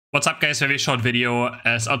What's up guys, very short video,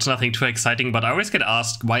 it's also nothing too exciting, but I always get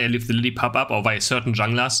asked why I leave the Lillipup up or why certain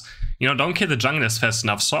junglers, don't kill the junglers fast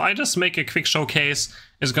enough. So I just make a quick showcase.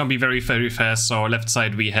 It's gonna be very fast. So left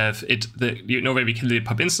side we have it, where we kill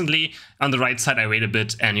Lillipup instantly. On the right side I wait a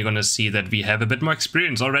bit and you're gonna see that we have a bit more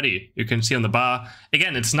experience already. You can see on the bar.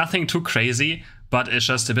 Again, it's nothing too crazy, but it's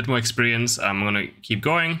just a bit more experience. I'm gonna keep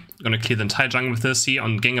going. I'm gonna clear the entire jungle with this. See,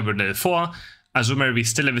 on Gengar we're level 4. Azumarill we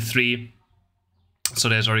still level 3. So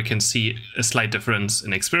there's where you can see a slight difference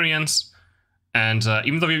in experience. And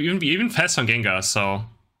even though we're even faster on Gengar, so,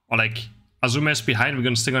 or like Azumarill is behind,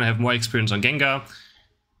 we're still gonna have more experience on Gengar.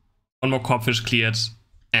 One more Corpfish cleared,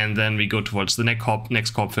 and then we go towards the next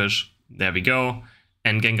Corpfish. There we go.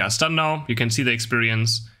 And Gengar is done now. You can see the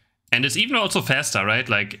experience. And it's even also faster, right?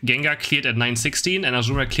 Like Gengar cleared at 9:16 and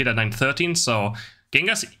Azumarill cleared at 9:13. So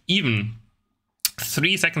Gengar's even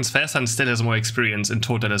 3 seconds faster and still has more experience in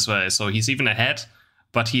total as well. So he's even ahead,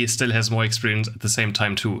 but he still has more experience at the same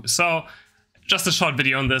time too. So just a short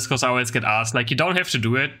video on this, because I always get asked, like, you don't have to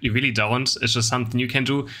do it, you really don't, it's just something you can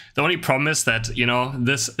do. The only problem is that,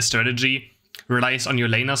 this strategy relies on your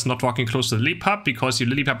laners not walking close to the Lillipup, because your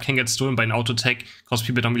Lillipup can get stolen by an auto tech, because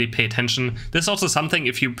people don't really pay attention. This is also something,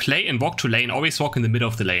 if you play and walk to lane, always walk in the middle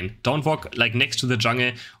of the lane. Don't walk like next to the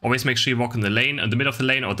jungle, always make sure you walk in the lane, in the middle of the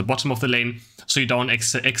lane or the bottom of the lane, so you don't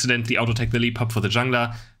accidentally auto tech the Lillipup for the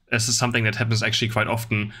jungler. This is something that happens actually quite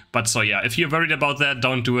often. But so yeah, if you're worried about that,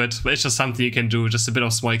 don't do it. It's just something you can do, just a bit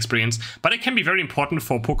of small experience. But it can be very important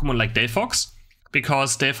for Pokemon like Delphox,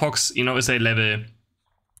 because Delphox, is a level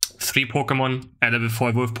 3 Pokemon, a level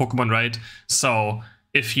 4 Wolf Pokemon, right? So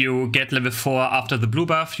if you get level 4 after the blue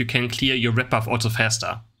buff, you can clear your red buff also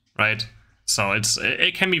faster, right? So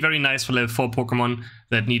it can be very nice for level 4 Pokemon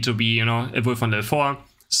that need to be, a Wolf on level 4.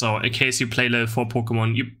 So in case you play level 4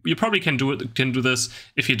 Pokemon, you probably can do this.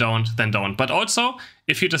 If you don't, then don't. But also,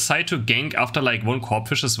 if you decide to gank after like one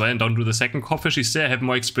Corpfish as well and don't do the second Corpfish, you still have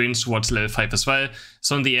more experience towards level 5 as well.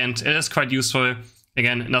 So in the end, it is quite useful.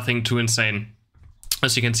 Again, nothing too insane.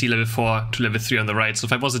 As you can see, level 4 to level 3 on the right. So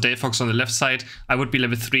if I was a Delphox on the left side, I would be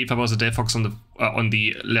level 3. If I was a Delphox on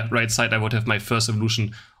the right side, I would have my first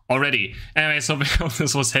evolution already. Anyway, so I hope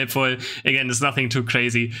this was helpful. Again, it's nothing too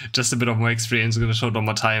crazy, just a bit of more experience. I'm going to show it one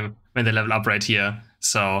more time when they level up right here.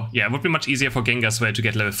 So yeah, it would be much easier for Gengar as well to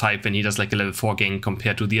get level 5 when he does like a level 4 gank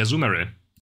compared to the Azumarill.